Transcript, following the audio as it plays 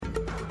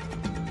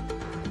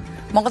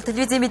Монгол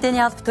телевизийн мэдээний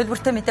алба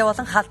төлбөртэй мэдээ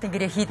болон хаалтын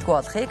гэрээ хийдгүү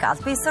болохыг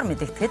албан ёсоор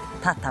мэдэгдэхэд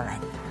таатай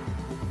байна.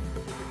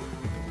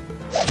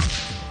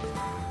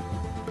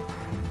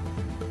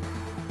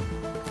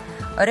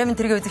 Оройн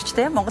тэргийн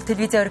үзэгчтэй Монгол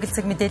телевизийн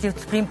оргилцэг мэдээллийн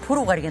хөтөлбөрийн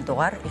пүрэв гарагийн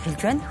дугаар эхэлж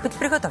байна.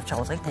 Хөтөлбөрийнхөө товч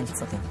агуулгыг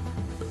танилцуулъя.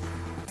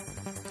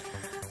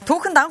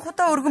 Түүхэнд анх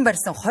удаа өргөн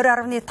барьсан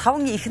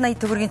 20.5 их 80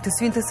 төгрөгийн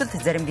төсвийн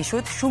төсөлд зарим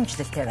гишүүд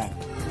шүүмжлэлтэй байна.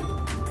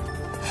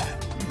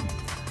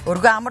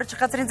 Өргөн амарч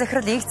газрын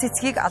захирал их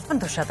цэцгийг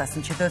албан тушаалаас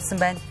нь чөлөөлсөн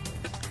байна.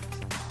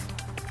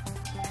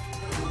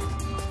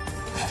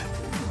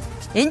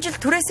 Энэ жил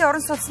түрээсийн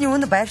орон сууцны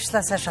үн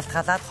байршлаасаа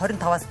шалтгаалаад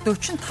 25-аас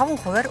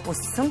 45%-аар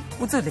өссөн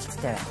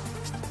үзүүлэлттэй байна.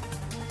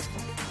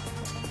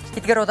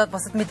 Эдгээр удаад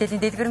бусад мэдээллийн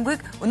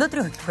дэлгэрэнгүй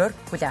өнөөдрийн хөтөлбөрөөр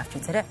хүлээн авч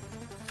үзээрэй.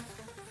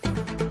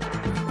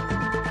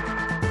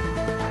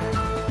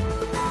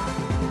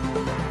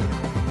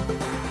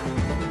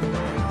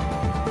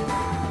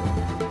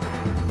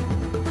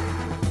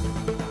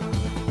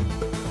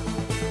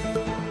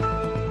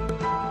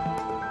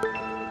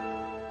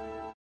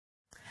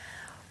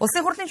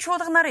 Улсын хурлын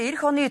шуулганаар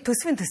эх оны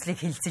төсвийн төслийг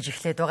хэлэлцэж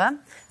эхлээд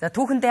байгаа. За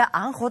түүхэндээ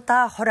анх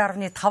удаа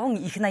 20.5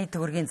 их 80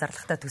 төгрөгийн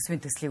зарлагтай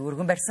төсвийн төслийг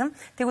өргөн барьсан.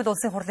 Тэгвэл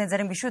улсын хурлын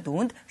зарим гишүүд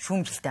үүнд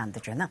шүүмжлэлтэй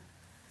хандаж байна.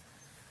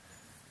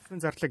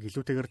 Төсвийн зарлаг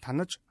илүүтэйгээр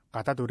танаж,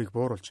 гадаад өрийг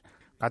бууруулж,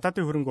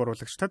 гадаадын хөрөнгө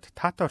оруулагчдад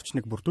таатай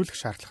орчныг бүрдүүлэх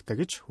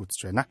шаардлагатай гэж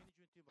үзэж байна.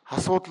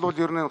 Асуудал бол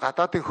ер нь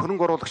гадаадын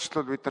хөрөнгө оруулагчд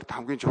бол бидэнд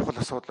хамгийн чухал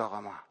асуудал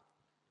байгаамаа.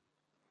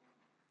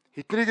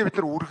 Эднийг бид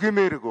нар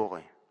үргэмээрэг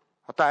байгаа юм.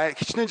 Одоо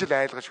хичнээн жил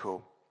айлгаж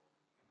хөөв.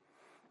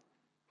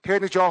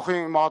 Тэгээ нэг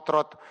жоохын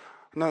модороод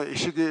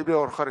ишиг ивэ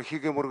урахаар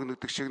хийгээ мөргөн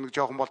өгдөг шиг нэг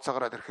жоохон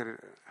болцоогараад ирэхээр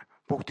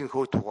бүгдийг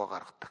хөөтөвгөө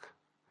гаргадаг.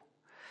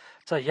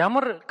 За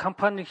ямар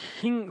компани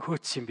хэн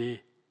хөөцсөн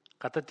бэ?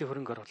 Гадаадын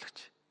хөрөнгө оруулагч.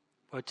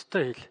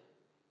 Бодтой хэл.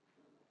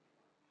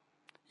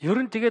 Ер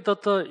нь тэгээд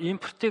одоо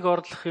импортыг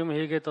орлох юм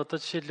хийгээд одоо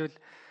жишээлбэл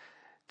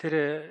тэр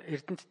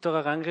Эрдэнэтэд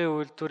байгаа гангийн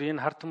үйлдвэр,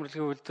 энэ хард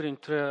төмөрлөгийн үйлдвэр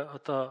энтрээ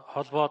одоо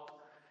холбоод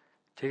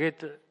тэгээд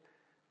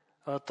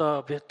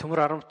одоо төмөр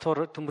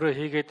арамтуур төмрөө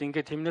хийгээд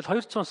ингээд хэмнэл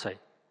 200 сая.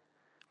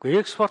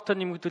 Гэхдээ экспортоо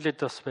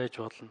нэмэгдүүлээд бас байж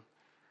болно.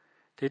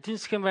 Тэгээд эдийн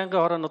засгийн байнгын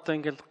хорон одоо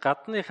ингээд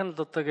гадных нь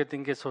л одоо гээд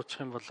ингээд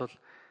суучих юм бол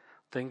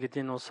одоо ингээд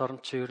энэ улс орн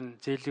чи ер нь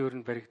зээлийн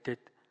өрөнд баригдээд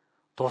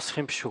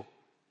дуусах юм биш үү?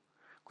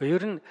 Гэхдээ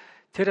ер нь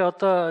тэр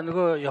одоо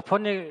нөгөө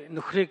Японы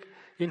нөхрийг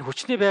энэ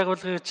хүчний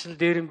байгууллагын чинь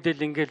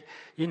дээрэмдэл ингээд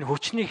энэ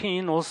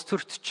хүчнийхэн энэ улс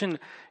төрт чинь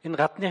энэ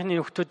гадныхны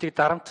нөхдүүдийг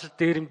дарамтлал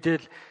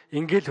дээрэмдэл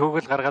ингээд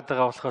хөөгөл гаргаад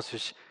байгаа болохоос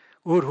биш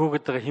өөр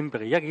хөөгд байгаа хэм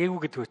байгаа. Яг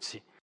эвгүйд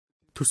хөөцсөн.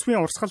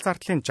 Төсвийн урсгал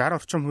зардлын 60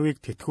 орчим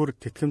хувийг тэтгэвэр,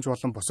 тэтгэмж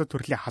болон бусад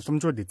төрлийн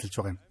халамжууд эзэлж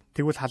байгаа юм.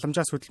 Тэгвэл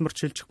халамжаас хөдөлмөрч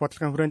шилжих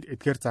бодлогын хүрээнд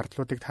эдгээр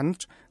зардлуудыг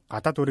танилж,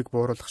 гадаад өрийг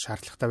бууруулах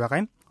шаардлагатай байгаа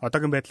юм.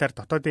 Одоогийн байдлаар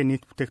дотоодын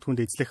нийт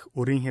бүтээгдэхүүнд эзлэх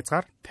өрийн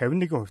хязгаар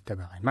 51%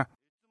 байгаа юм а.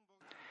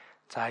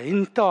 За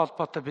энэтэй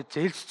холбоотой бид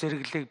зээлс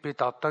зэрэглэлийг бид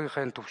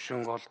одоогийнхын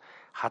төвшинг бол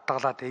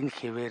хадгалаад энэ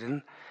хэвээр нь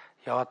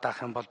яваад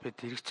байх юм бол бид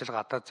иргэжил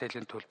гадаад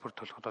зээлийн төлбөр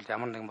төлөхөд бол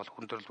ямар нэгэн бол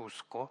хүндрэл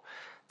үүсэхгүй.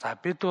 За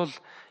бид бол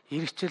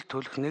иргэжил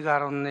төлөх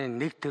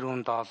 1.1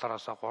 тэрбум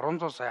доллароос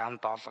 300 сая ам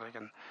долларыг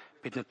нь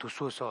бидний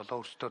төсвөөсөө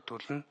өөрсдөө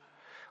төлнө.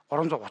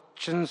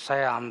 330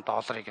 сая ам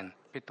долларыг нь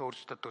бид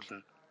өөрсдөө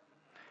төлнө.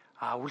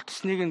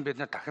 Үлдсэнийг нь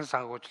бид дахин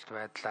санхүүжилт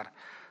байдлаар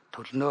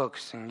төлнө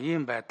гэсэн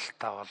ийм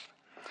байдалтай бол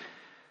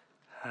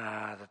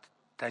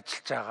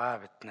ажиллаж байгаа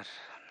бид нар.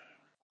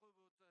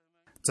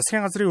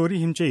 Засгийн газрын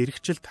өрийн хэмжээ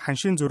иргэжилт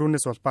ханшийн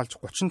зөрүүнээс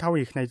улбаалж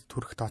 35 их 80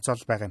 төгрөг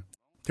тооцоолол байгаа юм.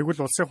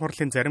 Тэгвэл улсын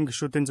хурлын зарим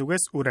гишүүдийн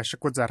зүгээс үр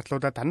ашиггүй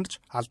зардлуудаа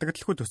таньж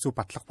алдагдaltaгүй төсөв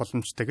батлах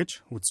боломжтой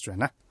гэж үзэж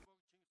байна.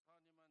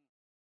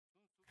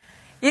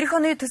 Эх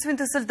оны төсвийн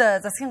төсөлд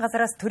засгийн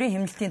газраас төрийн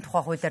хэмнэлтийн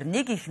тухай хуулиар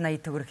 1 их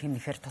 80 төгрөг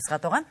хэмнэхээр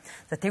тусгаад байгаа.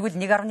 За тэгвэл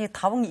 1.5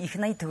 их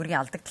 80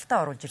 төгрөгийн алдагдaltaа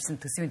оруулж ирсэн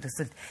төсвийн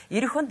төсөлд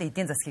эх онд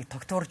эдийн засгийг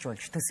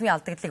тогтворжуулж төсвийн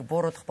алдагдлыг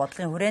бууруулах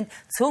бодлогын хүрээнд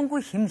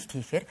цөөнгүй хэмнэлт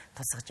хийхээр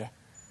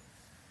тусгажээ.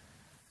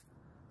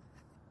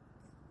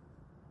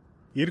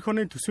 Эх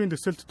оны төсвийн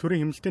төсөлд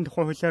төрийн хэмнэлтийн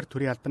тухай хуулиар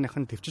төрийн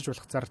албаныхан төвчж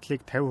болох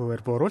зардлыг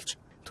 50%-аар бууруулж,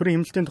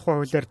 төрийн хэмнэлтийн тухай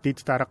хуулиар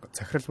дид дарга,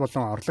 захирал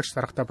болон орлогч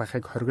даргатай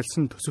байхыг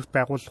хориглосон төсөвт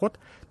байгууллагууд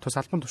тус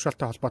албан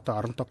тушаалтай холбоотой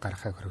орондог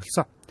гаргахыг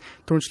хориглосон.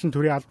 Түүнчлэн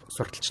төрийн алба,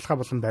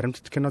 сурталчилгаа болон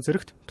баримтат кино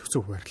зэрэгт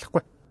төсөв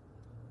хуваарлахгүй.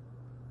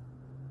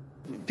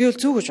 Би бол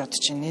зүг гэж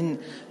бодож байна. Энэ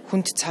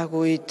хүнд цаг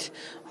үед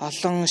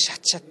олон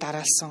шат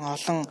дараалсан,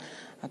 олон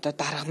одоо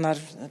дарганаар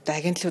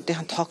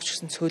агентлагуудын тоогч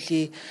гэсэн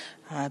цөлийн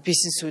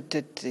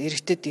бизнесүүдэд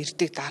иргэдэд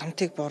ирдэг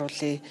дарамтыг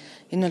бууруулъя.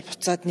 Энэ бол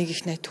буцаад 1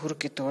 их 80 төгрөг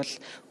гэдэг бол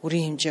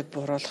өрийн хэмжээг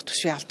бууруулах,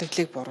 төсвийн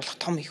алдагдлыг бууруулах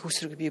том их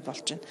үүсрэг бий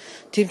болж байна.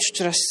 Тийм ч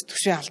учраас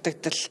төсвийн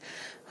алдагдал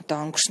одоо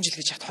өнгөрсөн жил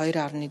гэж хад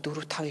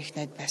 2.45 их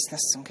 80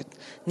 байснаас ингээд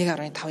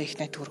 1.5 их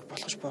 80 төгрөг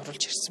болгож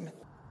бууруулж ирсэн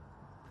байна.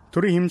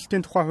 Төрийн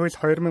хэмнэлтийн тухай хууль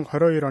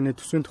 2022 оны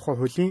төсвийн тухай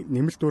хуулийн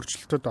нэмэлт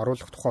өөрчлөлтөд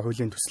оруулах тухай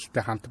хуулийн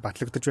төсөлтэй хамт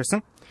батлагдаж байсан.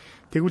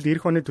 Тэгвэл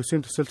эх оны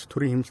төсвийн төсөлд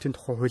төрийн хэмнэлтийн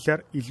тухай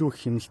хуулиар илүү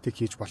их хэмнэлтийг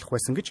хийж болох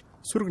байсан гэж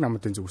сөрөг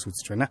намуудын зүгээс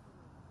үзэж байна.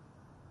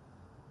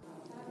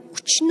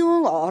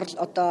 өчнөө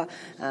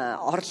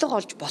орлого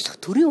олж болох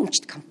төрийн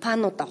өмчт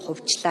компаниудаа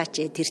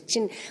хувьчлаач. Тэр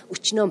чинь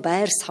өчнөө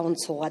байр савнд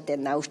суугаад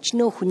байна.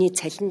 өчнөө хүний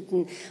цалинд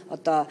нь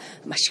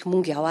маш их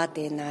мөнгө яваад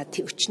байна.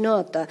 Өчнөө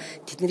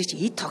тэдний чи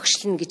эд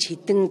тогшлно гэж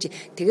хэдэн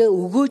тэгээ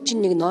өгөөж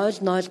нэг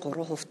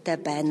 0.03%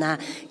 байна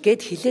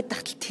гэд хэлээд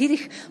тахтал тэр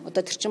их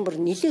тэр чинь бүр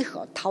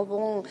нэлээх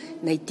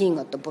 580-ийн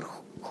бүр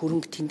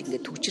хөрөнгө тэнд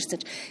ингээд төгжирсэн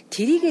ч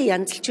тэрийг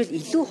янзлчвал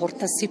илүү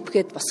хурдан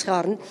сипгээд босхын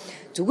оронд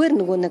зүгээр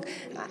нөгөө нэг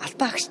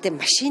албаагчтай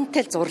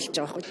машинтай л зурлаж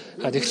байгаа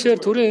байхгүй. Тэгэхээр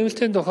төрийн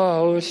эмнэлтийн тухай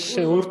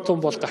хуулийн үр дүн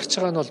бол гарч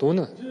байгаа нь бол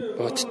үнэн.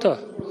 Бодтой.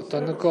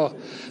 Нөгөө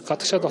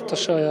гадагшаа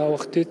дотоошоо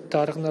явах дэд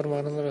дарганаар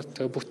манаар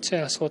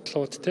бүтцийн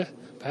асуудлууд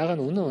байгаа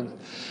нь үнэн.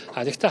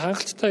 Гэхдээ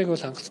хангалттай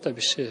бол хангалттай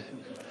биш ээ.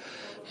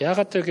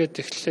 Яагаад гэвэл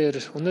тэгэхээр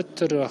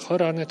өнөөдөр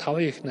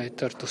 20.5 их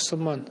найдаар төсөн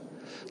маань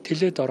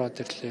тэлээд ороод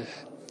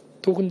ирлээ.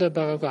 Түүхэндээ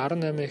байгаагүй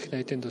 18 их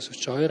найдын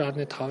төсөвч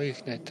 2.5 их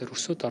найдаар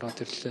өсөд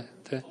ороод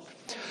ирлээ.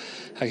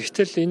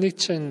 Гэтэл энийг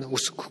чинь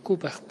өсөхгүй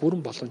байх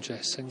бүрэн боломж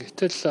байсан.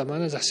 Гэтэл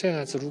манай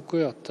засгийн газар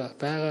үгүй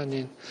байгаа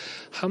нь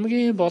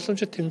хамгийн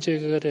боломжит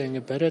хэмжээгээр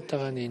ингэ бариад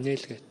байгаа нь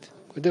инээлгээд.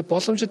 Гэхдээ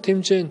боломжит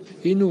хэмжээ нь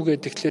энэ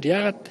үгээд тэгэхээр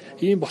яагаад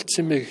ийм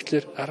болцсон бэ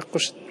гэхлээр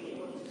аргагүй шүү.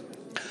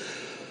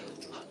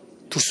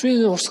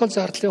 Төсвийн урсгал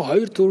зардлын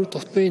 2-4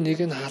 дутмын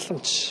нэг нь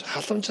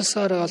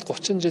халамжсаар гал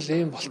 30 жил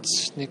ийм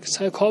болцсон. Нэг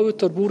сая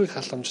ковидоор бүрийг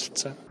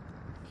халамжилсан.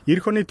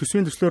 Эх оны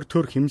төсвийн төслөөр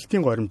төр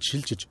хэмнэлтийн горимд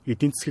шилжиж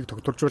эдийн засгийг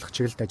тогтворжуулах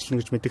чиглэлд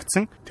ажиллана гэж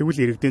мэдгдсэн.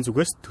 Тэгвэл иргэдийн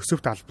зүгээс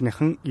төсөвт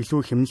албаныхан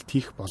илүү хэмнэлт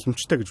хийх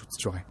боломжтой гэж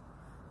үзэж байгаа юм.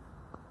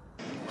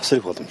 Асар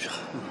боломж.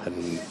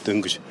 Харин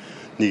дөнгөж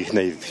нэг их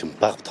 80 гэх юм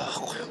баг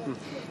таахгүй.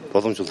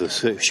 Боломж бол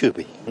өшөө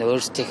бий.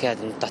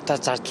 Өөрсдийнхээ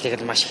дотоод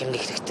зардлыг маш хэмнэх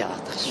хэрэгтэй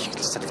байгаа шиг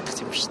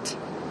санагдах юм шүү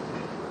дээ.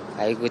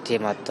 Айгуу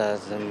тийм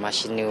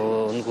машины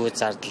өнгөө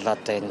зардал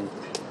энэ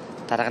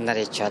дарга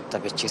нарын ч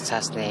бичиг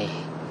цаасны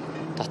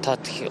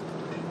дотоод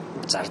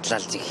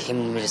зардлал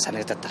хэмнэмээр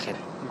санагдаад байх юм.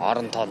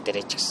 Орон тоон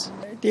дээр ч гэсэн.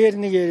 Дээр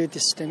нэг яриад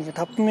байна. Нэг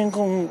 5,000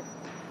 хүн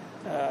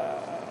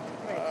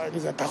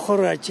нэг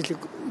давхар ажил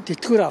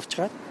тэтгэвэр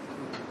авчгаад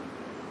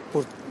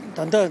бүр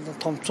дандаа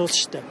томцуул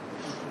штэ.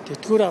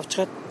 Тэтгэвэр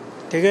авчгаад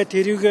тэгээд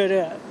тэрүүгээр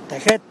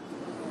дахиад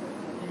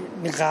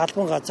нэг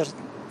албан газар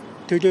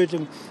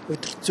төлөөлөн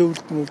өдөр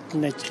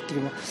зөвлөлтөнд ажилладаг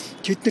юм.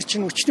 Тэд нар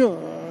чинь өчнөө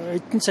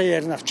эдэн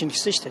саяар нь авчихна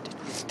гэсэн шүү дээ.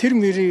 Тэр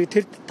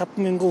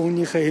 5,000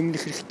 хүнийхээ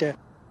хэмнэх хэрэгтэй.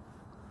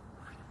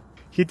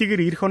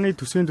 Хэдийгээр эх оны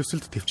төсвийн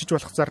төсөлд төвчж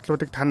болох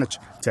зардлуудыг танаж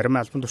зарим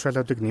албан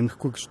тушаалуудыг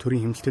нэмэхгүй гэж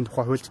төрийн хэмнэлтийн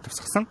тухай хуульд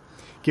тусгасан.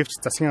 Гэвч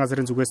засгийн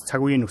газрын зүгээс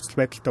цаг үеийн нөхцөл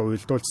байдалтай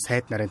уялдуулж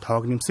сайд нарын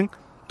тоог нэмсэн.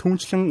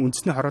 Түүнчлэн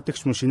үндэсний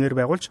хороодогч мөн шинээр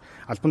байгуулж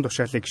албан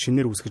тушаалыг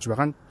шинээр үүсгэж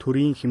байгаа нь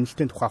төрийн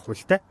хэмнэлтийн тухай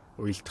хуультай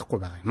уялдахгүй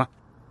байгаа юм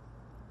а.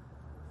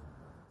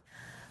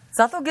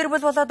 Залуу гэр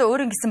бүл болоод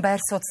өөрийн гэсэн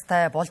байр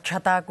сууцтай болж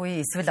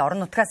чадаагүй эсвэл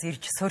орон нутгаас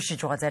ирж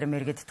суурьшиж байгаа зарим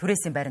иргэд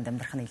түрээсийн байранд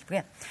амьдрах нь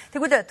илбгэ.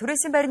 Тэгвэл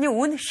түрээсийн байрны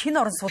үн шинэ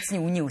орон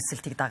сууцны үнийн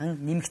өсөлтийг даган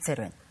нэмэгцээр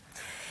байна.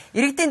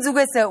 Иргэдийн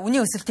зүгээс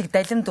үнийн өсөлтийг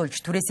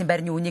далимдуулж түрээсийн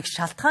байрны үнийг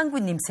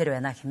шалтгаангүй нэмсээр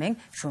байна хэмээн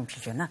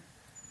шүүмжилж байна.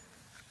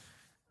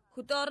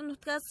 Хөдөө орон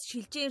нутгаас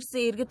шилжин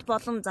ирсэн иргэд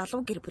болон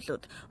залуу гэр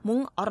бүлүүд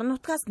мөн орон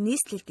нутгаас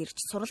нийслэлд ирж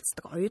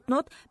суралцдаг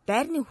оюутнууд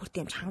байрны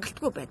хүртээмж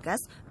хангалтгүй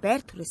байдгаас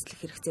байр түрээслэх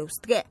хэрэгцээ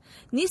үүсдэг.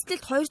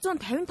 Нийслэлд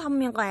 255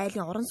 мянган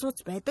айлын орон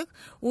сууц байдаг.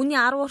 Үүний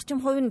 10 орчим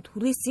хувь нь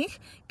түрээсийнх,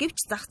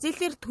 гэвч зах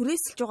зээлээр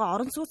түрээсэлж байгаа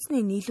орон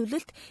сууцны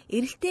нийлүүлэлт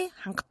эрэлтээ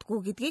хангалтгүй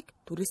гэдгийг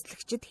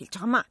түрээслэгчид хэлж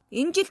байгаамаа.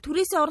 Энэ жил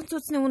түрээсийн орон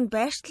сууцны үн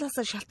байршлаас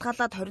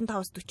шалтгаалаад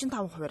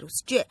 25-45%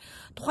 өсжээ.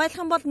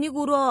 Тухайлах юм бол нэг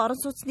өрөө орон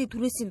сууцны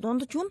түрээсийн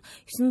дундаж үн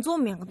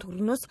 900 мянган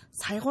төгрөгнөөс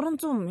сая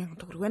 300 мянган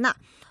төгрөг байна.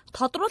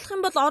 Тодруулах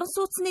юм бол орон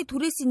сууцны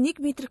түрээсийн 1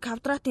 м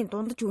квадратын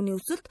дундаж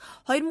үнийн өсөлт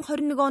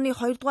 2021 оны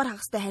 2 дугаар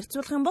хагастай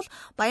харьцуулах юм бол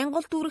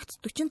Баянгол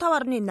дүүрэгт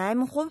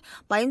 45.8%,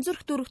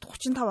 Баянзүрх дүүрэгт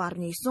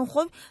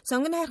 35.9%,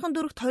 Сонгон хайрхан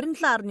дүүрэгт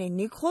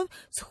 27.1%,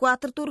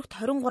 Сүхбаатар дүүрэгт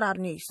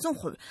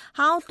 23.9%,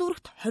 Хаавал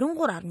дүүрэгт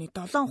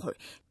 23.7%,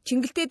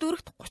 Чингэлтэй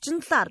дүүрэгт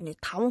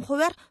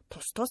 37.5%-аар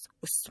тус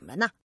өссөн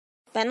байна.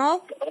 Байна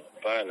уу?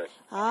 Байна.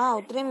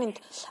 Өдрийн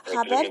мэнд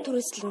байр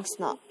түрээслэн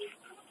гэсэн үү?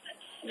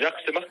 Яг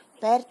юм аа.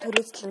 Байр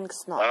түрээслэн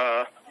гэсэн үү?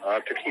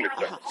 Тэгсэн мэт.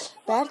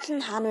 Байрлал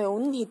нь хаана вэ?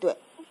 Үнэ нь хэд вэ?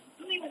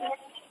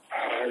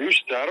 Юу ч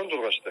 16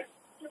 штэ.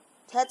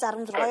 Цайз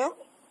 16 юу?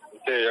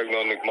 Тэгээ яг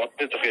нэг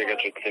модны зохиог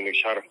гэж бодлоо нэг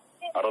шар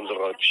 16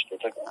 гэдэг штэ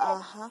тий.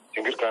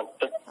 Тэнгэр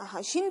ганцтай.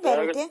 Шинэ байр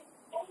үү тий?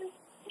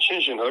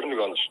 Шинэ 21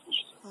 он штэ.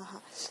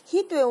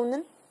 Хэд вэ үнэ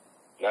нь?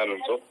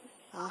 800.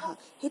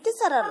 Хэдэн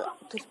сараар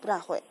төлбөр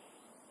авах вэ?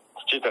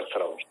 Жил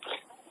хагасаар авах.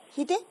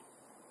 Хэдэ?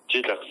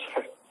 Жил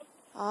хагасаар.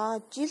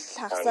 Жил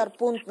хагасаар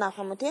бүнд наах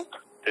юм уу тий?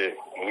 Тий,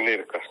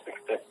 мөнгөний кастик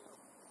тий.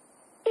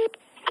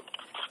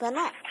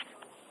 Байна.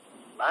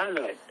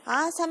 Байна.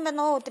 Сайн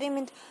байна уу? Өдрийн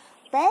мэнд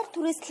байр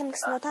түрээслэн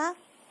гэсэн үү та?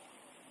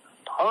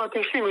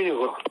 Тэгсэн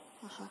юм уу?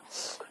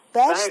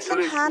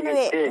 Байршлан хаана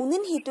вэ? Үнэ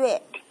нь хэд вэ?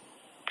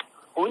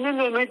 Үнэ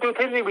нь мэдээ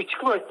тэрний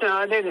бичихгүй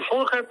байна.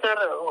 Суухаар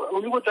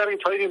өнгөө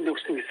дарыг 2 юм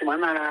өгсөн гэсэн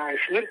манай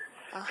эсмэр.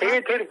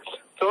 Тэгээд тэр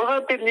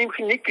 6 дээр нэмэх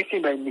нэг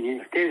гэсэн юм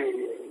байна.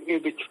 Тэр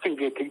бичсэн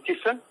гэдэг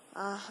тэгжсэн.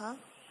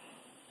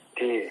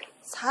 Тий.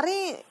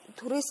 Сарын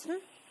түрээс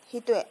нь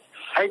хэд вэ?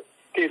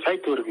 Сая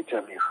төгрөг гэж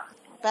юм яа.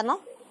 Байна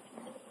уу?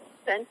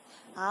 Байна.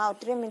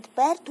 Өдрийн мэнд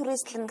байр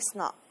түрээслэн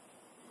гэсэн үү?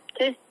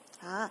 Тий.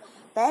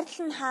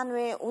 Байрлал нь хаана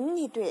вэ? Үнэ нь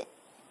хэд вэ?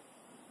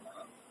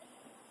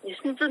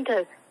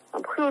 950.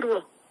 Бүхэн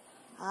өргөө.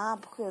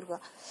 Бүхэн өргөө.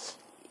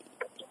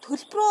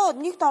 Төлбөрөө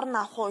нэгд орно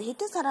авах уу?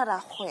 Хэдэн сараар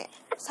авах вэ?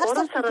 Сар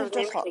сараар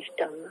төлж болох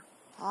уу?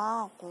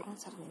 3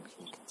 сар нэмэх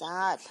нэг.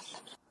 За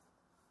ойлголоо.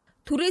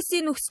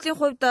 Түрээсийн нөхцөлийн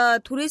хувьд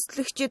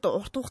түрээслэгчид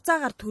урт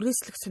хугацаагаар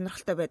түрээслэх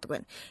сонирхолтой байдаг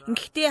байна.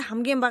 Ингэхдээ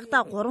хамгийн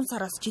багадаа 3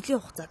 сараас жилийн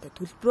хугацаатай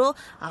төлбөрөө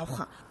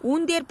авах.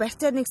 Үүн дээр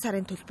барьцаа 1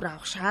 сарын төлбөр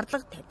авах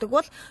шаардлага тавьдаг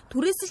бол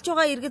түрээсэлж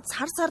байгаа иргэд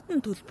сард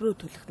нь төлбөрөө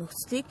төлөх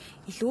нөхцөлийг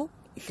илүү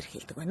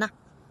илэрхийлдэг байна.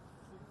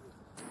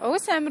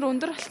 Угс амир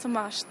өндөр болсон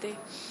байгаа шүү дээ.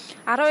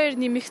 12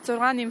 нэмэх 6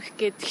 нэмэх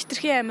гээд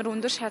хитрхийн амир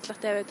өндөр шаардлага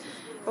тавиад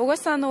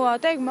угаасаа нөгөө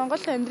одоо яг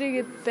Монголд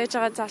амьдрий гэж байж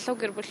байгаа залуу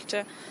гэр бүл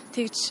чинь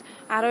тэгж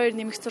 12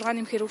 нэмэх 6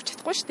 нэмэхээр өгч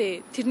чадахгүй шүү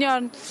дээ. Тэрний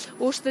оронд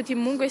өөрсдөө тийм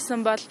мөнгө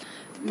байсан бол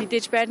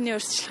мэдээж байрны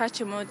өрсөлдөлхаа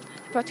ч юм уу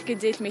ипотекийн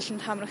зээл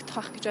мэлэнд хамрагдах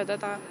байх гэж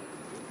бодоод байгаа.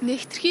 Нэг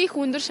хитрхийн их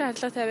өндөр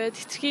шаардлага тавиад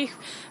хитрхийн их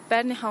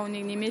байрныхаа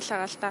үнийг нэмээл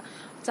байгаа л та.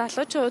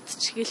 Залуучууд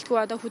ч гэлгүй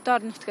одоо хөдөө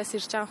орон нутгаас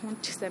ирж байгаа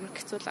хүн ч гэсэн амир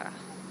хэцүү л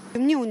байгаа.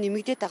 Юмны үн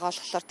нэмэгдээд байгаа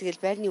болохоор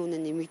тэгэл байрны үн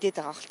нь нэмэгдээд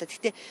байгаа хэлтэй.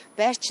 Гэхдээ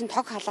байр чинь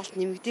тог халаалт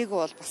нэмэгдээгүй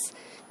бол бас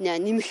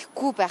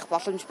нэмэхгүй байх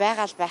боломж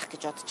байгаа л байх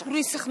гэж бодож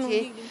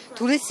байгаа.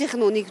 Түрээсийнх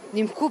нь үнийг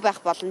нэмэхгүй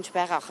байх боломж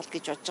байгаа ахал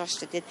гэж бодож байгаа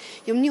шүү дээ.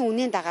 Тэгээд юмны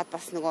үнийн дагаад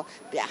бас нөгөө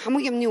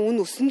хамаг юмны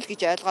үн өснө л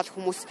гэж ойлгоод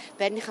хүмүүс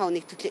байрныхаа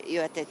үнийг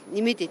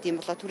нэмээд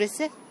идэм болоо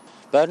түрээсээ.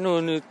 Байрны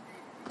үнийг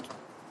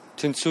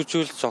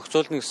тэнцвүүжүүл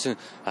зохицуулна гэсэн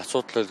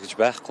асуудал гэж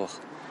байхгүй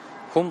байна.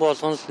 Хүн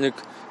болгон л нэг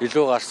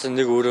илүү гарсан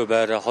нэг өөрөө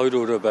байраа, хоёр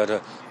өөрөө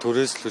байраа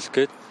түрээслүүлэх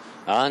гээд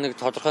нэг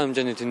тодорхой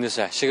хэмжээний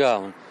тэрнээс ашиг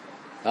аавна.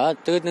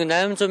 Тэгээд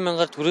нэг 800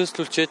 мянгаар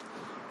түрээслүүлчихэд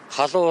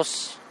халуун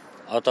ус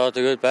одоо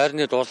тэгээд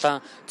байрны дулаан,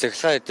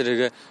 цахилгаан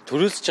эдрийг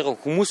түрээсэлж байгаа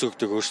хүмүүс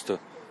өгдөг өөртөө.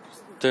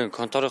 Тэгээд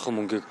конторынхаа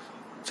мөнгийг,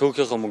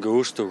 цөөхийнхаа мөнгийг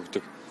өөртөө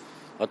өгдөг.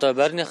 Одоо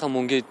байрныхаа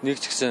мөнгийг нэг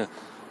ч гэсэн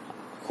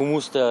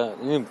хүмүүст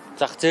энэ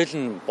зах зээл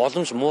нь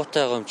боломж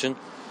муутай байгаа юм чинь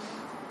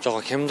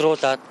жоохон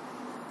хямдруулаад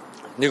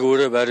нэг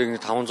өөрөө байрыг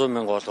 500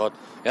 мянга болгоод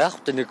яг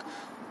хөтэ нэг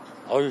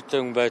оюутай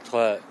хүн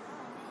байтугай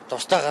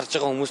тусдаа гарч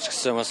байгаа хүмүүс ч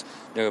гэсэн бас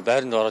нэг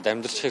байранд ороод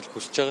амьдрахыг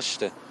хүсэж байгаа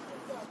шүү дээ.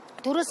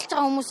 Түрээсэлж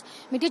байгаа хүмүүс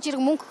мэдээж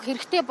хэрэг мөнгө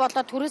хэрэгтэй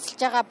болоод түрээсэлж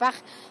байгаа байх.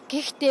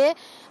 Гэхдээ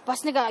бас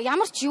нэг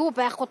ямар ч юу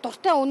байхгүй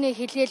дуртай үнэ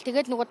хэлээл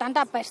тэгээд нөгөө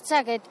дандаа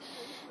барьцаа гэд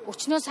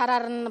өчнөө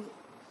сараар нь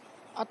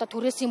одоо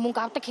түрээсийн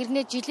мөнгө авдаг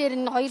хэрнээ жилээр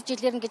нь 2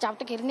 жилээр нь гэж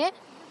авдаг хэрнээ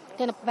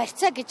тэгээд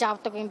барьцаа гэж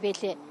авдаг юм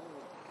бэлээ.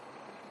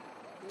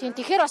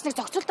 Тэгэхээр бас нэг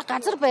зохицуулдаг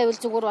газар байвал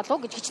зүгээр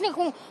болов гэж хичнээн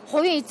хүн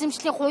хувийн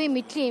эзэмшлийн хувийн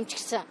мэдлийн юм ч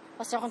гэсэн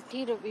бас яг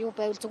тэр юу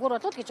байвал зүгээр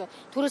болов гэж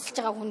түрээсэлж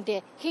байгаа хүндээ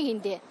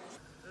хиндээ.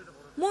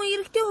 Мөн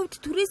иргэдийн хувьд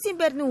түрээсийн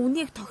байрны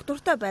үнийг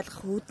тогтвортой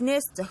байлгах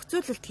үүднээс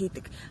зохицуулалт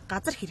хийдэг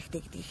газар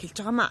хэрэгтэй гэдгийг хэлж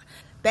байгаамаа.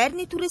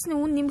 Байрны түрээсний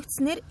үн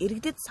нэмэгдснээр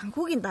иргэдэд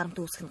санхүүгийн дарамт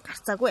үүсэх нь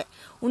гарцаагүй.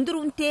 Өндөр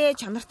үнэтэй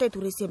чанартай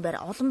түрээсийн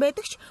байр олон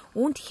байдаг ч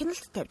үүнд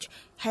хяналт тавьж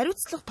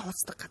хариуцлага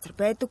тооцдог газар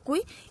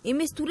байдаггүй.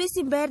 Иймээс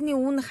түрээсийн байрны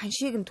үн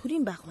ханшийг нь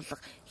төрийн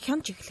байгууллага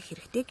хян чиглэх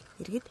хэрэгтэйг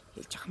иргэд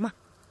хэлж байгаамаа.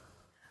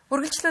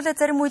 Үргэлжлүүлээд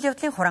зарим үйл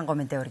явдлын хураангуй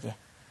мэдээ өргөе.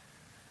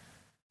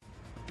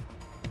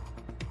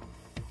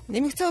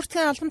 Нэмэгдсэн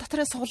өртгийн албан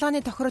татварын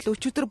суглааны тохирол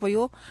өчигдөр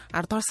буюу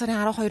 10 дугаар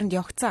сарын 12-нд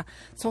явагцсан.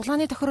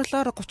 Суглааны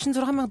тохиролоор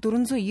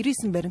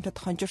 36499 баримтад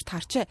хонжуур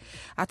таарчээ.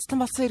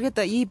 Азтан болсон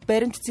иргэд и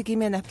баримт цэг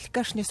имэн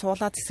аппликейшны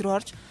суулаад эсрэг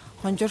орж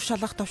хонжуур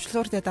шалгах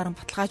төвчлөөр даран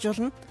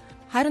баталгаажуулна.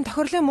 Харин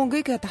тохирлын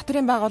мөнгийг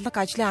татварын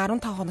байгууллага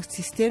ажлын 15 хоногт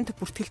системд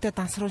бүртгэлтэй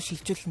дансруу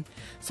шилжүүлнэ.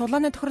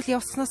 Суглааны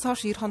тохирол явуулснаас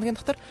хойш 90 хоногийн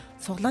дотор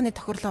суглааны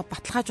тохирлоо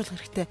баталгаажуулах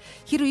хэрэгтэй.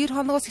 Хэрэв 90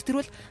 хоногоос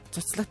хэтрүүл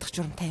цуцлагдах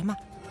журамтай юм а.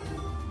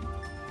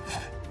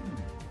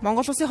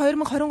 Монгол улсын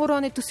 2023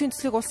 оны төсвийн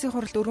төслийг улсын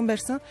хурлд өргөн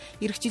барьсан.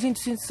 Ирэх жилийн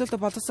төсвийн төсөлд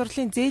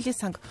боловсролын зээлийн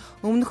санг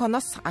өмнөх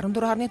оноос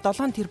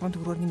 14.7 тэрбум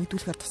төгрөгөөр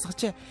нэмэгдүүлэхээр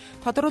тусгажээ.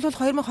 Тодорхойлбол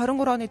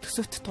 2023 оны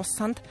төсөвт тус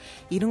санд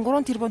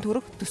 93 тэрбум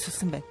төгрөг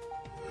төсөвлөсөн байна.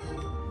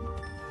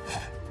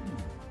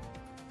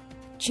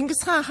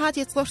 Чингис хаан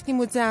хаад язгууртны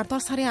музей 10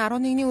 дугаар сарын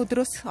 11-ний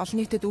өдрөөс олон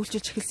нийтэд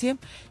үйлчилж эхэлсэн юм.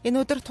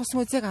 Энэ өдөр тус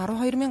музейг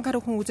 12,000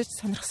 гаруй хүн үзэж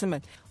сонирхсан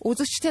байна.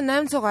 Үзэгчдийн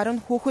 800 гаруй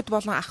нь хүүхэд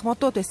болон ах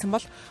модууд байсан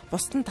бол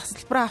бусд нь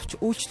тасалбараа авч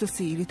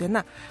үйлчлүүлсэн ирээд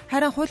байна.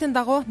 Харин хуулийн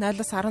дагуу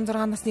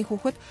 0-16 насны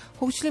хүүхэд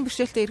хөгжлийн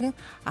бэрхшээлтэй иргэн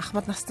ах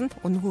мод настанд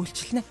үнэгүй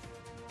үйлчилнэ.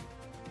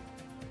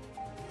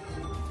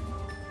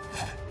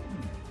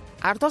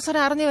 10 дугаар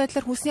сарын 10-ны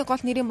байдлаар хүнсний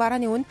гол нэрийн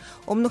барааны үн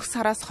өмнөх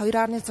сараас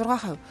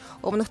 2.6%,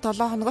 өмнөх 7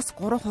 хоногоос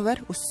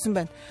 3%-аар өссөн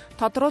байна.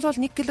 Тодорхойлбол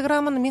 1 кг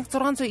нь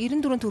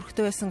 1694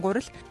 төгрөгтэй байсан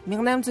гурил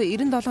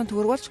 1897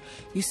 төгрөг болж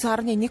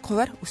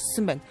 9.1%-аар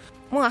өссөн байна.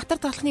 Мөн атар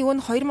талхны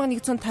үн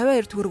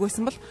 2152 төгрөг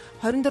байсан бол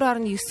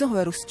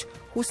 24.9%-аар өсч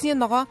хүнсний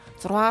ногоо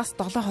 6-аас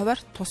 7%-аар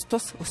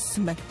тус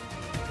өссөн байна.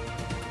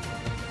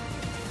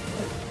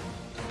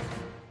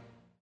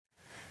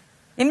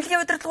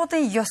 Эмнэлгийн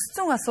удирдлагуудын ёс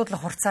зүйн асуудал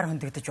хурцаар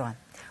хөндөгдөж байна.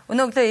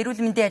 Өнөөдөр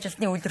эрүүл мэндийн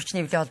ажилтны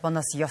үйлдвэрчний эвлэлийн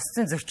холбооноос ёс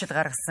зүйн зөрчил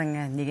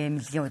гаргасан нэг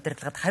эмнэлгийн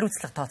удирдлагад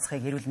хариуцлага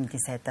тооцохыг эрүүл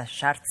мэндийн сайдаа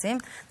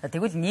шаардсан юм.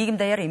 Тэгвэл нийгэм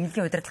даяар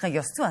эмнэлгийн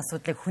удирдлагын ёс зүйн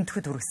асуудлыг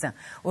хүндэхэд хүргэсэн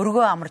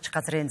өргөө амарч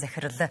газрын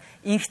захирал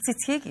инх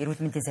цэцгийг эрүүл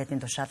мэндийн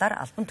сайдын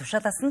тушаалаар албан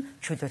тушаалаас нь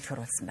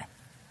чөлөөлөхөр болсон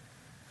байна.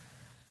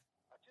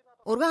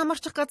 Өргөн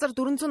амарчих газар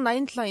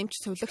 487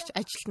 эмч цувлагч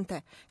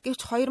ажилтнтай.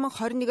 Гэвч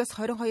 2021-с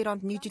 22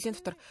 онд нэг жилийн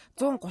дотор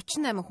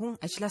 138 хүн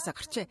ажилласаа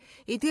гарчээ.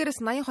 Эдгээрээс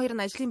 82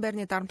 нь ажлын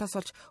байрны дарамтаас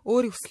болж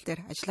өөрийн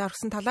хүсэлтээр ажиллаа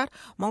орхисон талаар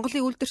Монголын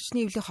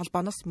үйлдвэрчний эвлэлийн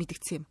холбооноос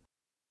мэдэгдсэн юм.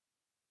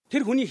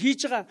 Тэр хүний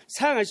хийж байгаа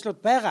сайн ажлууд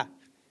байгаа.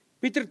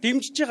 Бид нар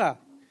дэмжиж байгаа.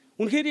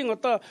 Үнэхэрийн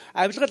одоо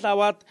авилгал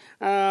аваад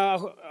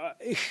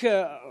их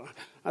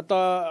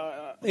одоо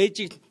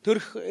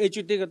төрөх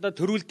ээжүүдийг одоо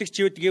төрүүлдэг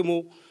ч байдаг юм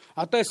уу?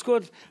 Одоо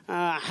эсвэл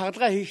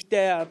хагалгаа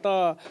хийхдээ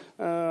одоо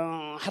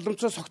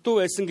халамжаа согтуу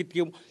байсан гэдэг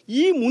юм.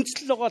 Ийм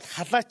үндслэл байгаа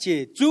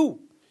халаач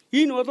зөв.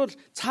 Энэ бол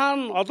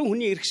цаана олон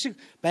хүний эрх шиг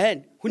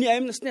байна. Хүний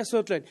амь насны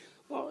асуудал байна.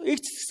 Их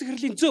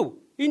цэцэрлэлийн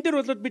зөв. Энэ дээр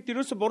бол бид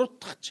ерөөсө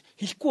буруутгах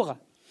хэлэхгүй байгаа.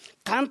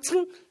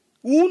 Ганцхан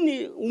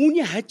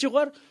үүний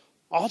хажуугаар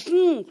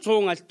олон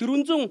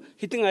 400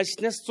 хэдэн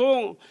ажилтнаас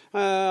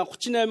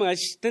 138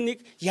 ажилтныг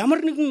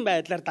ямар нэгэн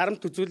байдлаар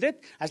дарамт үзүүлээд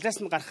ажлаас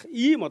нь гарах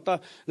ийм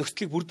одоо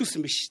нөхцөлийг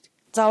бүрдүүлсэн биш шүү дээ.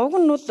 За уг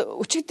нь бол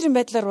өчигдрийн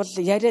байдлаар бол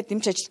яриа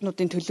дэмж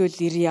ажилтнуудын төлөөл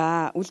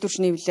ирья,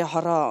 үйлдвэрчний эвлэлийн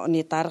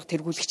хорооны дарга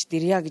тэргүүлэгчд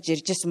ирья гэж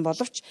ярьжсэн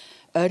боловч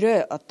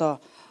орой одоо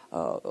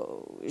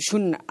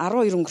шөнө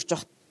 12 өнгөрч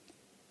явах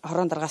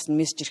хорон даргаас нь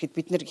мессеж ирэхэд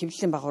бид нэр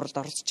хэвлэлийн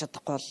байгууллагад оролцож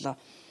чадахгүй боллоо.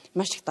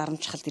 Маш их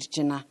дарамтчилт ирж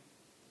байна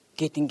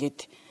гэд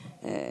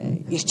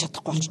ирж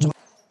чадахгүй болчихж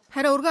байгаа.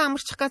 Харин өргөн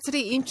амарчих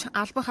газрын эмч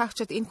албан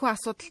хаагчид энэхүү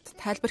асуудалд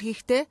тайлбар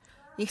хийхдээ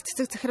их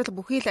цэцэг захирал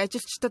бүхий л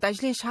ажилчдад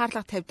ажлын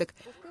шаардлага тавьдаг.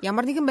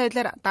 Ямар нэгэн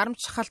байдлаар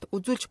дарамт шахалт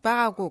үзүүлж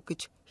байгаагүй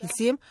гэж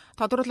хэлсэн юм.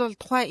 Тодорхойлбол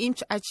тухайн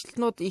эмч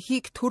ажилтнууд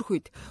эхийг төрөх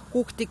үед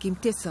хүүхдийг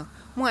гэмтээсэн.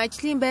 Мөн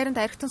ажлын байранд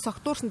архитан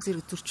согтуурсан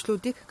зэрэг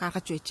зөрчлүүдийг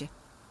гаргаж байжээ.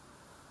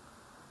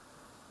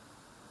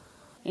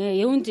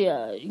 Юунд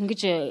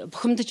ингэж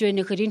бухимдаж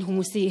байна гэхээр энэ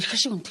хүмүүсийн эрх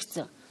шиг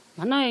өнтгцэн.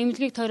 Манай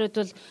эмнэлгийг тойроод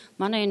бол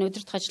манай энэ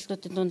удирдах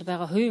ажилтнуудын дунд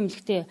байгаа хувийн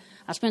эмнэлэгтээ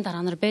албан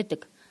дарга нар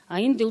байдаг.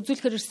 Энд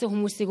үзүүлэхээр ирсэн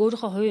хүмүүсийг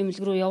өөрийнхөө хувийн эмнэлэг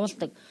рүү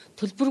явуулдаг.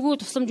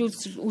 Төлбөргүй тусламж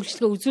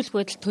үйлчилгээ үзүүлэх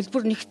байдал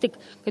төлбөр нэгдэг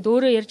гэд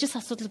өөрөө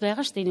ярьжсэн асуудал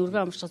байгаа шүү дээ. Энэ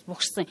өргөн амарчаас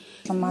бугшсан.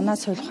 Манай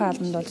сулхай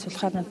албанд бол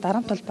сулхайны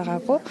дарамт бол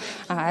байгаагүй.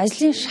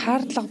 Ажлын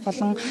шаардлага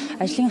болон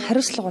ажлын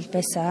хариуцлага бол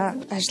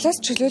байсан. Ажлаас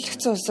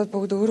чөлөөлөгдсөн улсад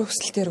бүгд өөрөө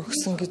хүсэлтээр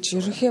өгсөн гэж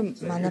ерөнхий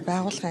манай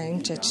байгууллагын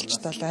эмч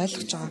ажилчид бол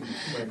ойлгож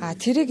байгаа.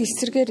 Тэрийг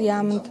эсрэгээр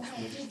яамд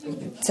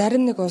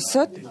зарим нэг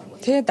улсууд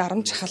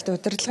дарамт шахалт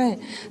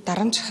удирдлагын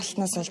дарамт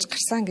шахалтнаас олж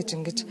гарсан гэж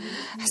ингэж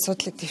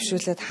асуудлыг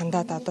дэвшүүлээд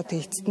хандаад одоо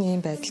эцэдний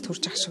ийм байдалд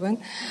хүрч ах шиг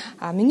байна.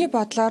 Миний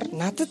бодлоор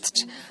надад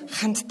ч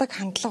ханддаг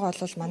хандлага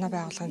бол манай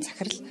байгууллагын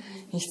захирал,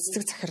 инх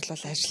цэцэг захирал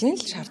бол ажлын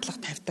л шаардлага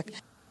тавьдаг.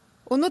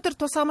 Өнөөдөр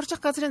тус амарчих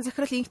газрын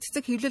захирал инх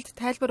цэцэг хэвлэлд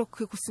тайлбар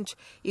өгөхийг хүсэн ч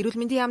эрүүл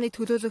мэндийн яамны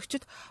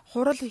төлөөлөгчид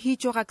хурал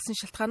хийж байгаа гэсэн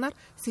шалтгаанаар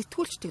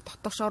сэтгүүлчдийг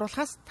дотоогш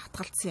оруулахаас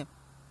татгалцсан юм.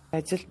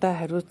 Ажилдаа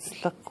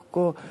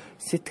хариуцлагагүй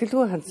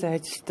сэтгэлгүй хандсан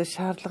ажилчдад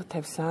шаардлага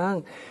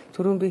тавьсан.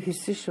 Түрүүн би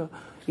хэлсэн шүү.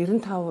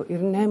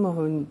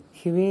 95-98%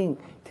 хэвэн.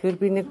 Тэгэхээр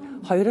би нэг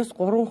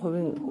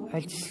 2-3%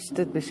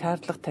 ажилчдад би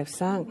шаардлага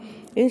тавьсан.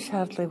 Энэ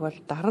шаардлагыг бол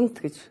дарамт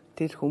гэж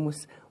тэр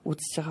хүмүүс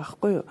үзэж байгаа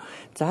байхгүй юу.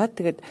 За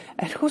тэгээд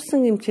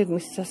архиусан эмчээр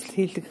мэс засал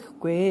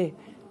хийлгэхгүй.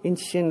 Энэ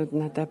жишээнүүд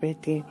надад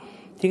байдгийн.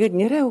 Тэгээд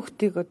нэраа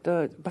хөхтийг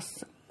одоо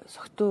бас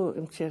согтуу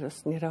эмчээр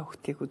бас нэраа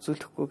хөхтийг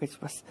үзүүлэхгүй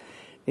гэж бас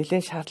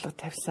нэлээд шаардлага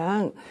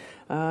тавьсан.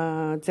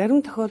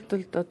 Зарим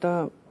тохиолдолд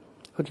одоо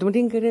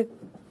хөдөлмөрийн гэрээг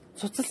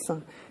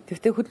цуцалсан.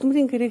 Тэгвэл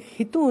хөдөлмөрийн гэрээг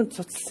хэдэн хүнд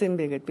цуцалсан юм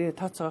бэ гэдээ би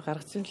тооцоо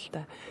гаргаж байна л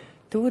да.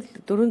 Тэгвэл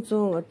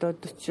 400 одоо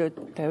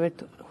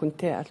 40-50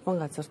 хүнтэй албан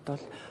газарт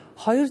бол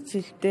 2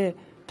 жилдээ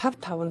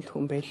 5-5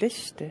 хүн байлаа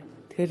шүү дээ.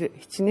 Тэгэхээр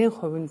хичнээн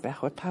хувь нь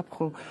байх уу 5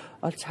 хүн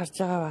олж харж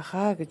байгаа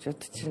байхаа гэж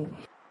бодож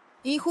байна.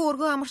 Ийхүү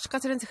өргөн амарч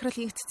газрын захирал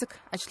инх цэцэг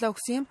ажиллаа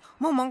өгсөн юм.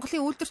 Мөн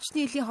Монголын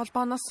үйлдвэрчний эвлэлийн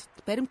холбооноос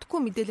баримтгүй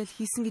мэдээлэл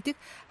хийсэн гэдгийг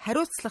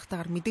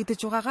хариуцлагатайгаар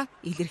мэдэгдэж байгаагаа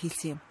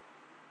илэрхийлсэн юм.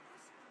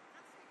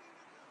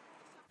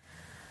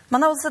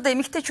 Манай улсад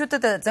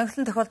эмэгтэйчүүдэд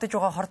зөнхлөн тохиолдож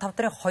байгаа хор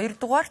тавдрын 2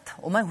 дугаарт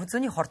умайн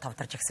хүзүүний хор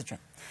тавдар жагсаж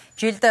байна.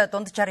 Жилд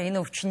дунджаар энэ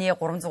өвчний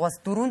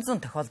 300-аас 400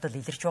 тохиолдол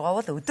илэрч байгаа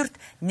бол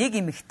өдөрт нэг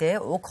эмэгтэй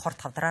уг хор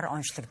тавдраар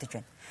онцлогдож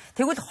байна.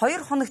 Тэгвэл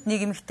 2 хоногт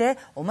нэг эмэгтэй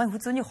умайн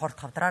хүзүүний хор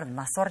тавдраар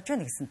нас орж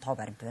байна гэсэн тоо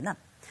баримт байна.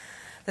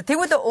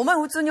 Тэгвэл умайн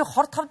хүзүүний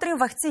хор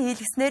тавдрын вакцин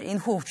хийлгэснээр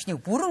энэхүү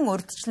өвчнийг бүрэн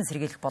урьдчилан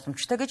сэргийлэх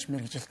боломжтой гэж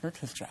мэргэжилтнүүд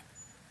хэлж байна.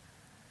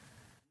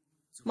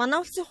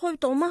 Манай улсын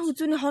хувьд умаа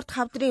хүзүүний хорт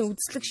хавдрын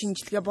үзэсгэлэг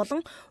шинжилгээ болон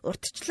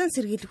урьдчилан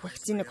сэргийлэх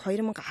вакциныг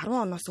 2010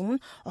 оноос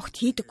өмнө огт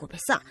хийдэггүй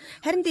байсан.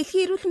 Харин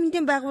Дэлхийн эрүүл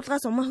мэндийн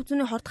байгууллагаас умаа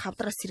хүзүүний хорт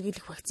хавдраас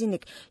сэргийлэх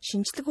вакциныг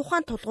шинжлэх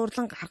ухаанд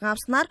тулгуурлан гарган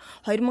авснаар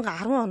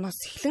 2010 оноос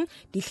эхлэн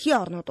дэлхийн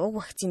орнууд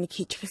уг вакциныг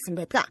хийж эхэлсэн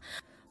байдаг.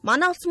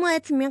 Манай улс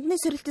мөн адил мянганы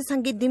сорилтын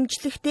сангийн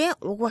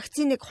дэмжлэгтээ уг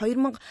вакциныг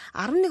 2011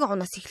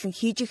 оноос эхлэн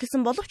хийж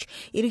эхэлсэн боловч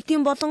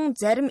иргэдийн болон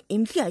зарим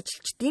эмнэлгийн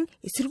ажилчдын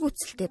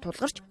эсэргүүцэлтэд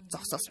тулгарч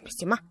зогсоосон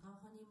байсан юм а.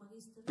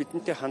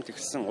 бидэнтэй хамт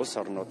ихсэн улс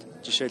орнууд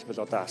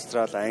жишээлбэл одоо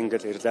Австрали,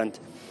 Англи, Ирланд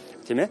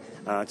тийм ээ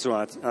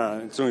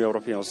зүүн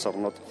Европын улс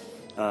орнууд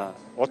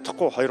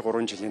удахгүй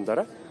 2-3 жилийн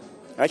дараа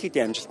аль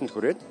хэдийн амжилтанд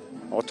хүрээд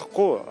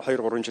удахгүй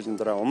 2-3 жилийн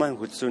дараа Умаан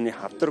хөлзөөний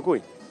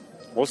хавдаргүй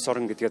улс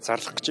орн гэдгээ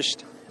зарлах гэж шүү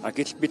дээ.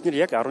 Гэтэл бид нар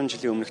яг 10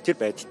 жилийн өмнөх тэр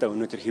байдалтай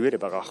өнөөдөр хിവэрэ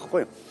байгаа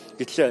байхгүй юу?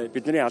 Гэтэл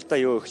бидний алдаа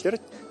юу гэхээр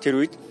тэр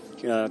үед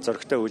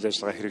зоригтой үйл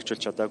ажиллагаа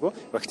хэрэгжүүлж чадаагүй,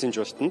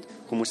 вакцинжуулалтанд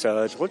хүмүүсээ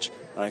ойлгуулж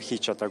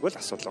хийж чадаагүй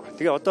л асуудал байгаа.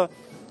 Тэгээ одоо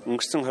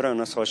өнгөрсөн 20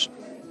 оноос хойш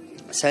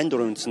сайн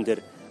дурын үндсэн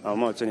дээр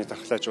Умаан хөлзөөний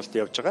дархлаажуулалт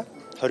явж байгаа.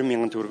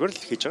 20,000 төгрөгөөр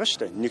л хийж байгаа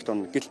шүү дээ. Нэг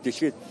тонн. Гэтэл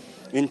дэлхийд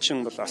энэ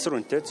чинь бол асар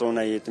үнэтэй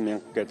 180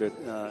 мянга гэдэг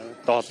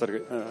доллар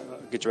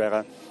гэж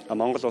байгаа.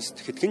 Монгол улсад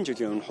хэдхэн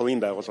жилийн өмнө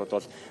хувийн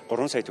байгууллагууд бол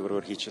 3 сая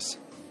төгрөгөөр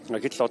хийжсэн.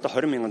 Гэтэл одоо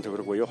 20,000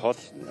 төгрөг буюу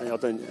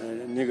одоо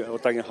нэг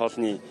удаагийн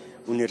хоолны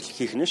үнээр л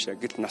хийх нь шүү.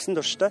 Гэтэл насан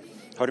туршдаа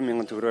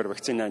 20,000 төгрөгөөр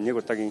вакцина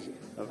нэг удаагийн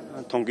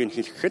тунгийг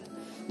хийлгэхэд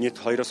нийт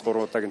 2-3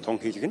 удаагийн тун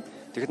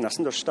хийлгэнэ. Тэгэхэд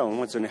насан туршдаа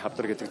Умаан хөлзөөний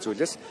хавдар гэдэг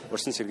зүйлээс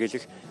урьсан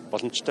сэргийлэх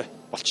боломжтой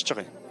болчихж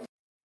байгаа юм.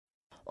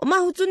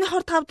 Умаан хөлзөөний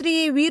хорт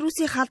хавдрын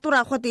вирусыг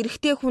халдвар авахд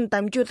эрэгтэй хүн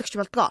дамжуулагч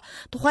болдгоо.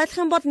 Тухайлах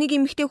юм бол нэг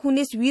эмэгтэй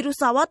хүнээс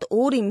вирус аваад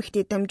өөр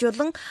эмэгтэй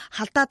дамжуулан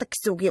халдаадаг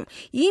гэсэн үг юм.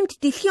 Иймд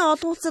дэлхийн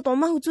олон улсад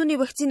Умаан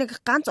хөлзөөний вакциныг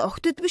ганц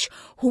охидод биш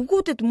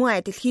хөвгүүдэд мөн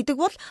адил хийдэг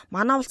бол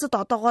манай улсад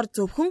одоогоор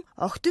зөвхөн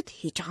охидод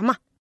хийж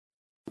байгаамаа.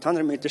 Та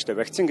нар мэдэн штэ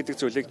вакцин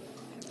гэдэг зүйлийг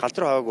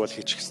халдвар аваагүй бол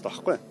хийчих хэрэгтэй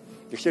байхгүй.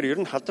 Тэгэхээр ер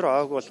нь халдвар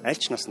аваагүй бол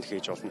аль ч насанд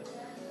хийж болно.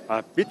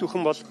 Бид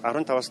бүхэн бол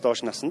 15-аас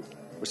доош насанд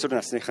өсвөр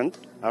насныханд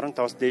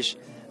 15-аас дээш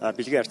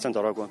бэлгийн харьцаанд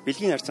ороогүй.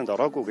 Бэлгийн харьцаанд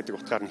ороогүй гэдэг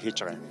утгаар нь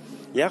хийж байгаа юм.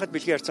 Яагаад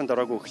бэлгийн харьцаанд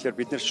ороогүй гэхээр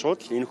бид нэр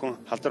шууд энэ хүн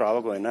халдвар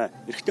аваагүй байна.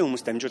 Эрэгтэй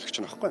хүмүүс дамжуулагч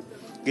нь аахгүй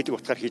гэдэг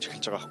утгаар хийж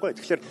эхэлж байгаа аахгүй.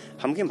 Тэгэхээр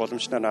хамгийн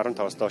боломжтой нь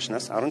 15-аас доош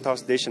нас,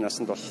 15-аас дээш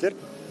насанд болохоор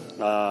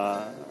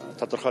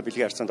тодорхой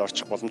бэлгийн харьцаанд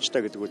орчих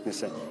боломжтой гэдэг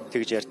үднээс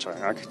тэгж ярьж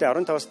байгаа. Гэхдээ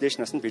 15-аас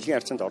дээш насанд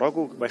бэлгийн харьцаанд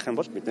ороогүй байх юм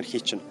бол бид нар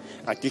хийчихнэ.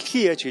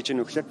 Дэлхий яаж хийж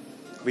гэнэ вэ гэхээр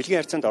бэлгийн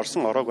харьцаанд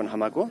орсон ороог нь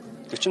хамаагүй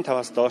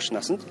 45-аас доош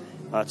насанд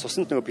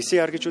цуснд нөгөө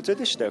PCR гэж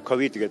үзээд байна шүү дээ.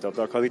 ковид гэдэг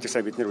одоо ковидыг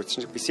сайн бид нэр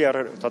үзсэн чинь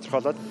PCR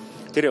тодорхойлоод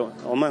тэр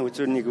Умаан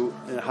хөлзөөний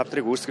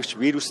хавдрыг үүсгэгч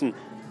вирус нь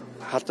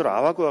халдвар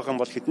аваагүй байгаа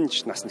юм бол хэдэн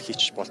ч наснд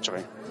хийчих болж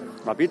байгаа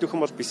юм. Бид бүхэн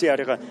бол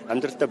PCR-ыг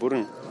амьдралдаа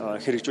бүрэн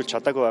хэрэгжүүлж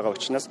чадаагүй байгаа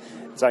учраас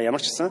за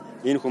ямар ч гэсэн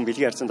энэ хүн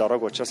бэлгийн харьцаанд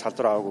ороогүй учраас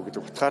халдвар аваагүй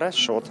гэдэг утгаараа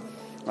шууд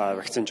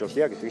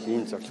вакцинжуулъя гэдэг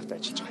ийм зорилготой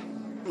ажиллаж байгаа юм.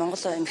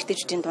 Монгол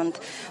эмэгтэйчүүдийн дунд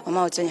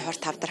Умаан хөлзөөний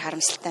хорт хавдар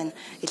харамсалтай нь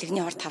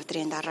элэгний хорт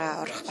хавдрын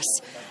дараа орох бас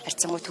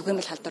харьцангуй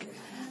түгээмэл хавдар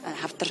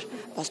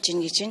болж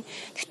ийн гэж байна.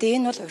 Гэхдээ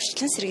энэ бол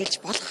урьдчилан сэргийлж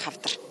болох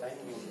хавдар.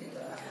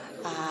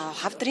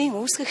 Хавдрын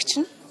үүсгэгч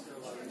нь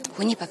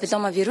хүний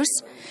папиллома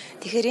вирус.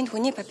 Тэгэхээр энэ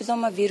хүний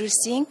папиллома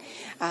вирусын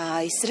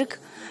эсрэг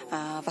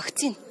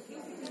вакцин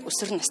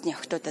өсвөр насны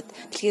охидуудад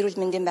Дэлхийн эрүүл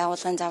мэндийн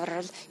байгууллагын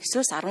завраар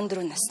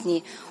 9-14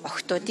 насны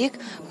охидуудыг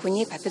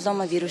хүний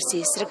папиллома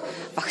вирусын эсрэг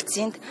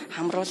вакцинд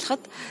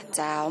хамруулахад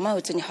Умаан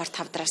хөлзөөний хорт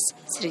хавдраас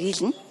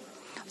сэргийлнэ.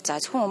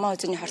 Зөвхөн Умаан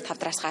хөлзөөний хорт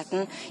хавдраас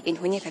гадна энэ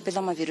хүний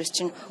папиллома вирус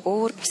чинь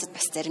өөр бас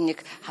зарим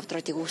нэг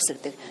хавдруудыг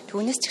үүсгэдэг.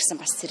 Түүнээс ч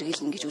гэсэн бас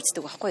сэргийлнэ гэж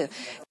үздэг байхгүй юу?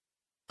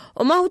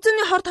 Умаан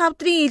хөлзөөний хорт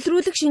хавдрын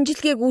илрүүлэх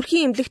шинжилгээг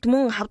үрхийн эмнэлэгт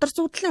мөн хавдар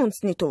судлалын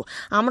үндэсний төв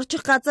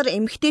амарчих газар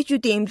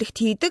эмэгтэйчүүдийн эмнэлэгт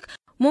хийдэг.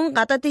 Мөн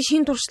гадаадын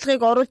шин туршлагыг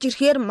оруулж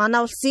ирэхээр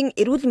манай улсын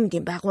эрүүл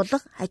мэндийн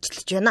байгууллага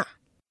ажиллаж байна.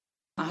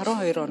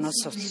 12 оноос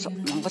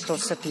Монгол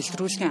улсад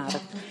илрүүлгийн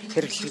арга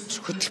хэрэглэж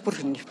хөтөлбөр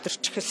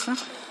нэвтэрч эхэлсэн.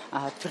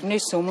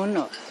 Тэрнээс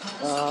өмнө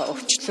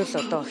өвчлөл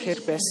одоо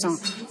хэр байсан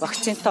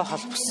вакцинтай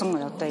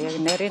холбосон одоо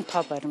яг нарийн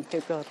тоо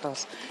баримтыг одоо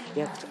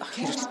яг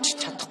хэрэглэж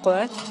чадахгүй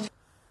байна.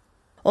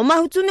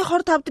 Умаан хөлзөөний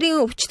хорт хавдрын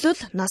өвчлөл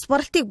нас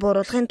баралтыг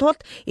бууруулахын тулд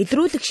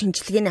илрүүлэх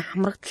шинжилгээний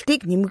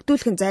хамрагдалтыг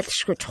нэмэгдүүлэх нь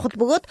зайлшгүй чухал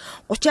бөгөөд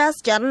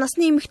 30-аас 60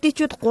 насны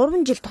эмэгтэйчүүд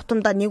 3 жил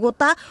тутамдаа нэг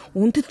удаа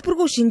үн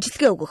төлбөргүй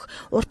шинжилгээ өгөх,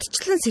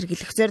 урьдчилан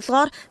сэргийлэх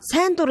зорилгоор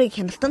сайн дурын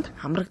хяналтанд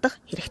хамрагдах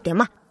хэрэгтэй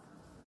маа.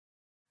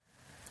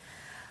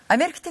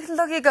 Америк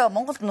технологиг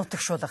Монголд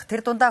нутагшуулах, тэр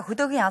дундаа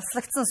хөдөөгийн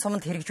алслагдсан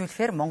суманд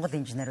хэрэгжүүлэхээр Монгол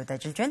инженерүүд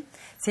ажиллаж байна.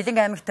 Сэлэнг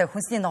аймагт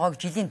хүнсний ногоог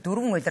жилийн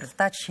 4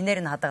 улиралдаач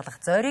шинээр нь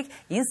хадгалах зорийг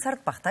энэ сард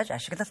багтааж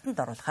ашиглалтанд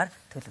оруулахаар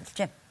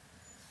төлөвлөжээ.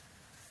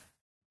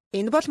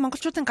 Энэ бол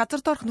монголчуудын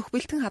газар доорх нүх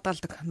бэлтгэн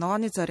хадгалдаг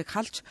ногооны зойрыг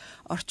халж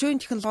орчин үеийн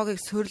технологиг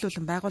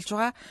суйрлуулан байгуулж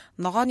байгаа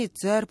ногооны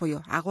зойр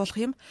буюу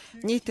агуулга юм.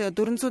 Нийт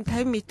 450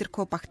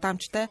 м3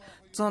 багтаамжтай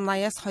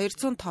 180-аас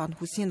 200 тонн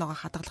хүнсний ногоо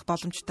хадгалах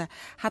боломжтой.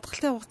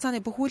 Хадгалтын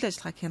хугацааны бүх үйл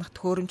ажиллагааг хянах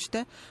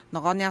төхөөрөмжтэй.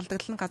 Ногооны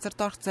алдагдал нь газар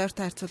доорх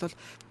зойртой харьцуулбал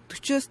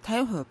 40-с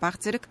 50% бага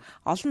зэрэг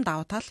олон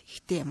давуу тал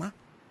ихтэй юм а.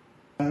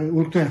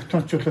 Үйлдвэрийн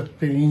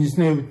автоматжуулалтын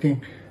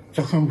инженеруудын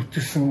зохион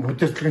бүтээсэн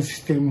удирдлагын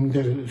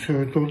системээр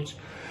суйрлуулж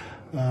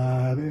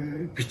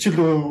бичил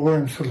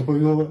урамсгал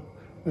буюу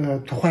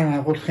тухайн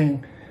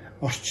агуулгын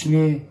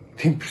орчны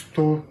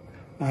температур,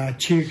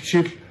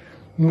 чигшил,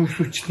 нүүрс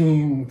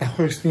хүчний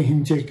давхар ёсны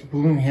хэмжээг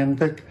бүрэн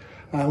хяндаг.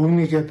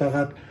 Үүнийгээ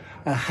дагаад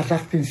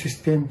халаалтын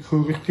систем,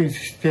 хөргөлтийн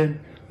систем,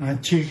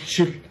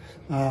 чигшил,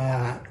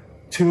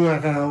 цэвэр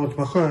агаар,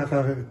 бохоо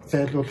агаар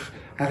зайлуулах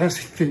агаар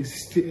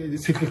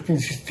сэлгэлтийн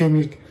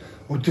системийг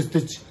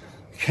удирдах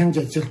хянж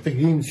ажилладаг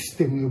ийм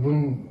систем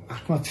бүрэн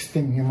автомат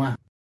систем юм аа.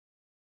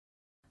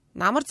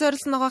 Намар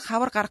зорилсон ногоо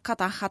хавар гарах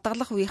гээд анх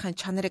хадгалах үеийн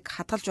чанарыг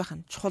хадгалж байх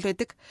нь чухал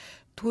байдаг.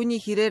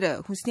 Түүний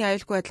хэрээр хүнсний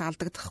аюулгүй байдал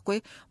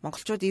алдагдахгүй,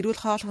 монголчууд эрүүл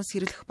хоол хүнс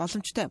хэрэглэх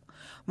боломжтой юм.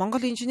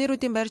 Монгол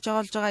инженеруудын барьж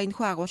оолж байгаа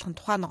энэхүү агуулгын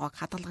тухайн ногоог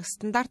хадгалах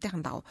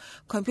стандартын дагуу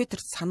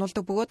компьютерт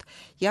сануулдаг бөгөөд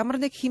ямар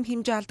нэг хэм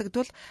хэмжээ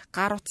алдагдвал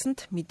гар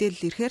утсанд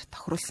мэдээлэл ирэхээр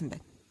тохируулсан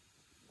байна.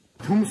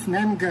 Хүмүүс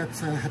 8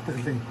 гац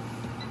хадгалъя.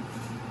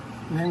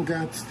 8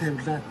 гац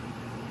тавилаа.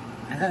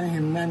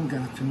 Агаан 8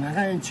 гац.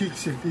 Агаан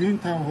чигсэл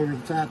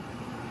 95% заа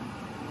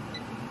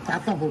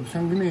 70%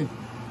 сонгоны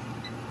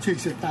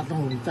чигсэл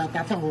 70%, за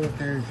 70%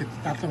 тавихэд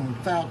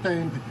 70%. За одоо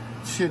энэ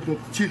жишээлбэл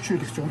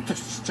чигшүүлэгч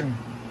унтагч чинь.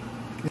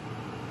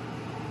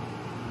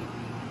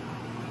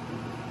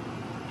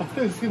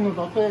 Одоо хэсэг нь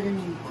бол одоо яг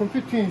энэ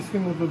компьютерийн хэсэг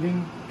нь бол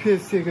энэ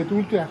PC гэдэг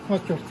үйлдвэрийн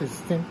автоматжуулсан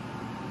систем.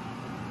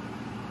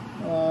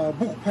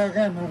 Бүх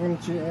програм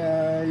хангамж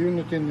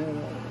юунуудын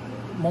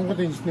Монгол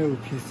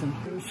инженерүүд хийсэн.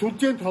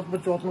 Сүлжээнд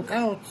холбож болно,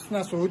 ган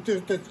утаснаас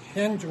өдөртөд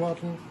хянж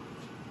болно.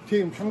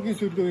 Тийм хамгийн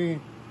сүүлийн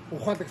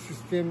ухаалаг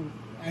систем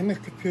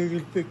Америкт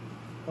хэрэглэдэг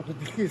одоо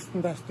дэлхийн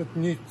стандартад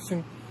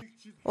нийцсэн.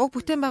 Уг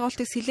бүтээн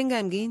байгуулалтыг Сэлэнгэ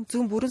аймгийн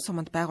зүүн бүрэн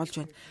суманд байгуулж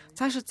байна.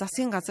 Цаашид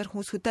засгийн газар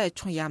хүнс хөдөө аж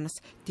ахуйн яамнаас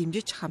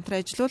дэмжиж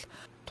хамтран ажиллавал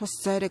тус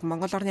зойрыг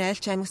Монгол орны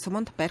айлч аймаг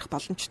суманд барих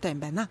боломжтой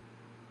юм байна.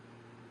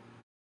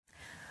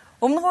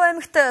 Өмнөг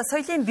аймагт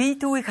соёлын бие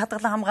төвийг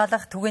хадгалан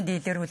хамгаалах түгээн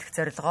дийлэрүүлэх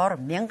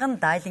зорилгоор мянган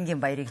дайлангийн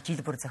баярыг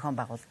жил бүр зохион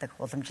байгуулдаг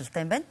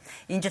уламжлалтай юм байна.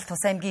 Энэ жил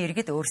тус аймгийн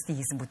иргэд өөрсдийн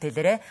хийсэн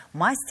бүтээлээрээ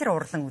мастер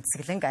урлан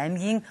үзэсгэлэнг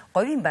аймгийн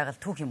говийн байгаль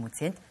түүхийн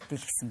музейнд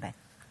дэлгэсэн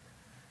байна.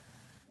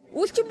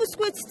 Үйлчин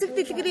бүсгүй цэцэг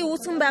дэлгэрийн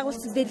үүсгэн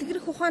байгуулсан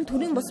дэлгэрэх ухаан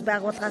төрийн бус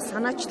байгууллагаас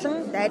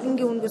санаачлан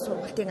дайлангийн үнэгээ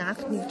сургалтын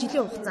анх нэг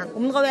жилийн хугацаанд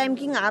Өмнөг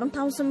аймгийн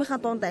 15 сумынхаа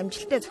дунд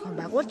амжилттай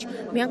зохион байгуулж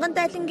мянган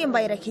дайлангийн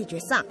баяраа хийж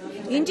байсан.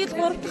 Энэ жил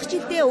 3 дахь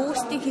жилдээ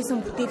өөрсдийн хийсэн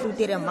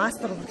бүтээлүүдээр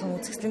мастер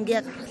урлан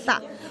үзэсгэлэнгээ гаргалаа.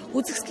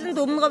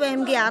 Үзэсгэлэнд Өмнөг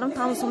аймгийн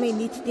 15 сумын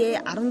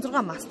нийтдээ 16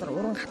 мастер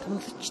уран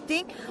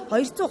хатгамжлагчдын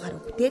 200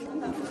 гаруй бүтээл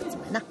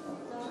бүрдсэн байна.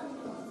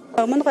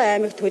 Өмнөг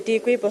аймагт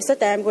төдийгүй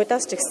бусад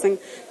аймагуудаас ч гэсэн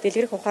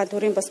дэлгэрэх ухаан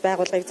төрийн бас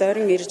байгууллагыг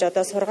зорин ирж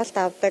одоо сургалт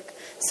авдаг,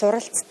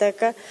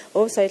 суралцдаг,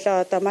 өв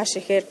соёлоо одоо маш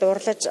ихээр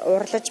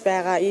урлаж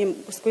байгаа ийм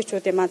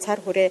бүсгүйчүүдийн маань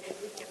цар хүрээ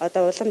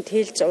одоо улам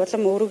тэлж,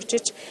 улам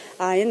өргөжж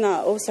энэ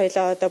өв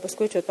соёлоо одоо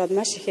бүсгүйчүүд маань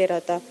маш ихээр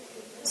одоо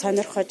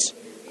сонирхож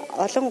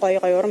олон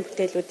гоё уран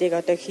бүтээлүүдийг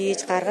одоо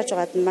хийж гаргаж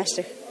байгаад нь маш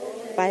их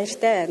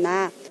баяртай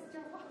байна.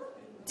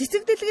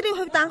 Цэцэг дэлгэрийн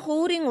хувьд анх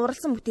өөрийн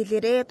уралсан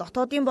бүтээлээрээ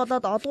дотоодын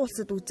болоод олон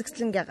улсад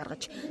үзэсгэлэнгээ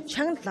гаргаж,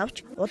 шагнал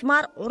авч,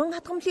 улмаар уран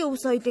хатгамлын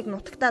өв соёлыг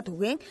нутагтаа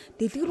түгээн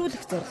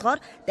дэлгэрүүлэх зорилгоор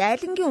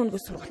дайлангийн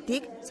үнэс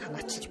сургалтыг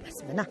санаачилж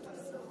байсан байна.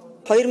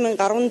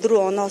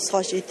 2014 оноос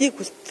хойш эдийн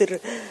хөлтөр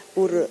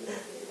бүр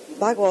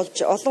баг болж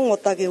олон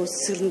удаагийн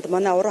үзэсгэлэнд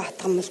манай уран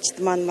хатгамлчид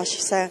маань маш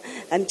сайн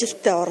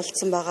амжилттай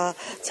оролцсон байгаа.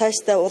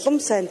 Цаашдаа улам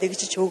сайн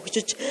дэгжиж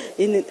хөгжиж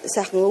энэ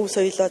сайхан өв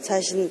соёлоо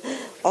цааш нь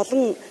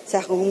олон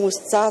сайхан хүмүүс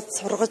зааж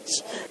сургаж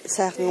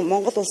сайхан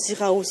Монгол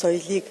улсынхаа өв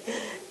соёлыг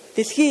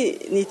дэлхийн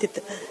нийтэд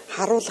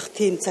харуулах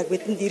тийм цаг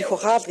бидэнд ирэх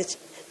бахаа л гэж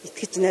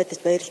итгэж найдаж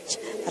баярлж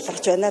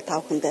талархаж байна та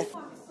бүхэндээ.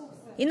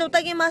 Энэ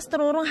удаагийн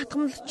мастер уран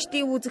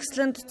хатгамлагчдын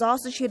үзэсгэлэнд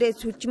зоосон ширээ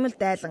сүлжмэл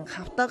дайлан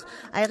хавтаг,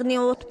 аягны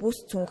уут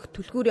бүс цүнх,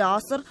 түлхүүрийн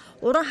оосор,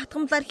 уран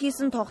хатгамлаар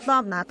хийсэн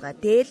тоглоом наадгай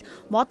дээл,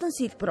 модон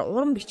сэлбэр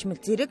уран бичмэл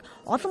зэрэг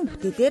олон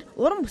бүтээлээр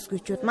уран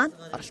бүсгүйчүүд маань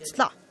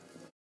оролцлоо.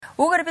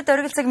 Угаар бид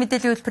оргил цаг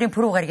мэдээллийн хөтөлбөрийн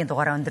пүрэв гарагийн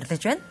дугаараа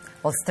өндөрлөж байна.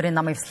 Улс төрийн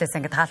намын эвслээс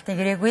ангид хаалтын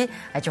хэрээгүй,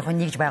 аж ахуйн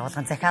нэгж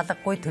байгуулгын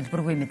захиалаггүй,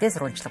 төлбөргүй мэдээ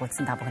сурвалжлага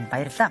үзсэн та бүхэнд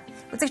баярлалаа.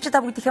 Үзэгчид та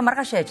бүгдийнхээ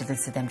маргаашийн ажил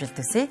үйлсэд амжилт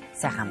хүсье.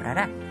 Сайхан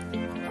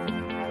амраарай.